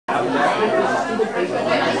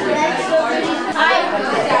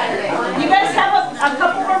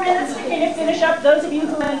those of you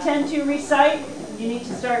who intend to recite, you need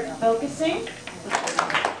to start focusing.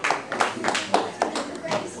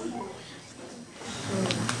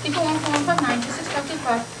 People 14159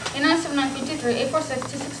 2655 8979 846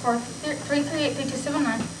 264 338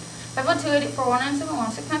 3279 502 884 1971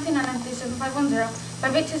 699 37510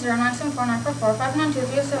 5820 974 944 592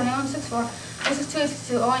 307 8164 862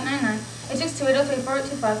 862 0899 862 803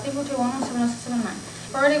 4825 342 117 0679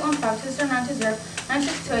 4815 20920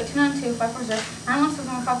 962 292 540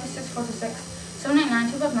 917 526 426 789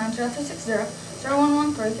 259 0360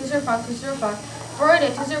 0113 205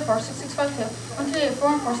 488 204 6652 138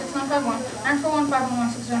 414 6951 9415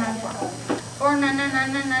 16094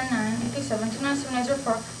 4999999 87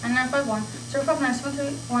 297 9951 059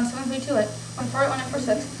 1731 7328 148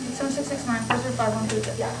 1846 7669 405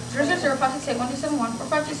 132 00568 1271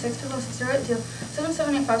 4526 206 082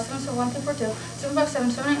 7785 771 342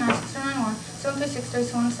 757 789 691 736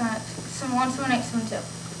 31 7872.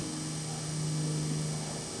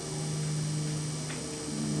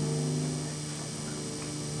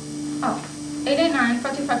 Oh,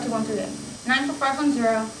 889-525-2138.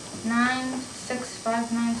 94510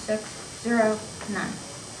 9659609.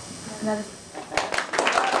 And that is.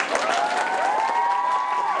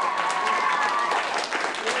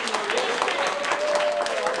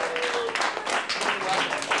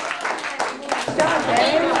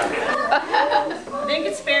 I think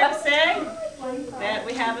it's fair to say that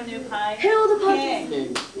we have a new pie. Hail the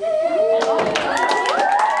king.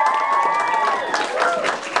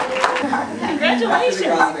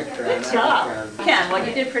 Congratulations. Good job. Ken, well,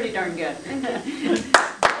 you did pretty darn good.